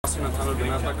Շնորհակալություն ընդհանուր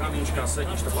գնահատական, ինչ կասեք,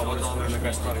 ինչ տպավորություններ ունեք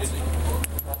այս խաղից։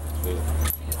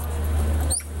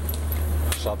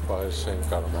 Շատ պահեր չենք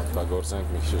կարող օգտագործենք,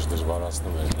 մի քիչ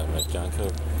դժվարացնում էր դա մեր կյանքը,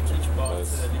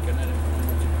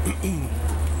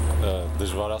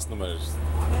 դժվարացնում էր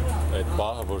այդ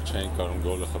պահը, որ չէինք կարող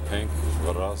գոլը խփենք,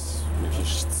 վռաս, մի քիչ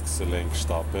սկսել էինք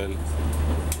շտապել,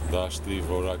 դաշտի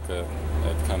որակը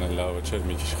այդքան էլ լավը չէր,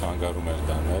 մի քիչ խանգարում էր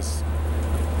դա մեզ,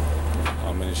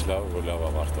 ամեն ինչ լավ, որ լավ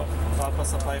ավարտվա։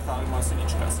 Խաղապասապայի խաղի մասին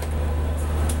ինչ կասեք։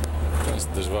 Այս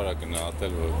դժվար է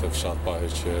գնահատել, որովհետև շատ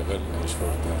պահեր չի եղել,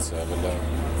 ինչ-որ տենց եղել է,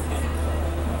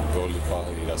 գոլի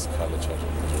պահը իր սխալը չէր,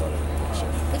 դժվար է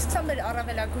գնահատել։ Իսկ սա մեր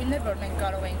առավելագույնն էր, որ մենք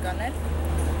կարող ենք անել։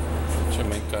 Չէ,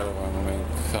 մենք կարողանում ենք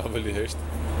ավելի հեշտ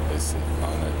էսի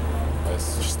անել, այս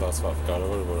չստացվավ,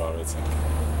 կարող էր, որ արեցինք։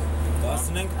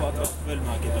 Կասնենք պատրաստվել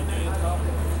Մակեդոնիայի հետ։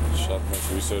 Շատ մեծ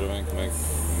հույսերով ենք, մենք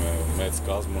մեծ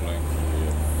կազմ ունենք,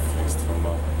 ինձ թվում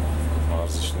է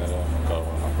մարզիչները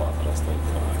կարողանան պատրաստել։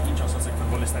 Ինչ ասացեք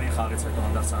ֆուտբոլիստների խաղից հետո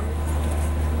հանդարtsանում։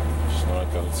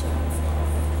 Շնորհակալություն։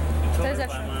 Ինչով է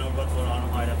պայմանավորված, որ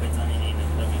Արամ Հայրապետյանին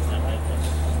ընդդիմից է հայտնի։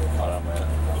 Արամը։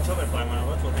 Ինչով է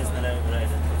պայմանավորված, որ հենց նրա վրա է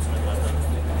դրությունը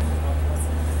կազմակերպել։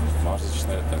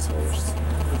 Մարզիչները տենց որոշեցին։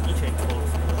 Ինչ եք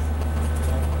փորձում։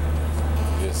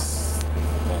 Ես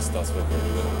ստացվել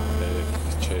որ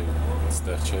չէի,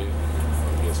 ստեղ չէի,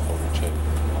 ես խորհուրդ չէի,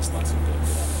 մասնակցել դրան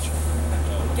չէի։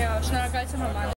 Շնորհակալություն Ռոման։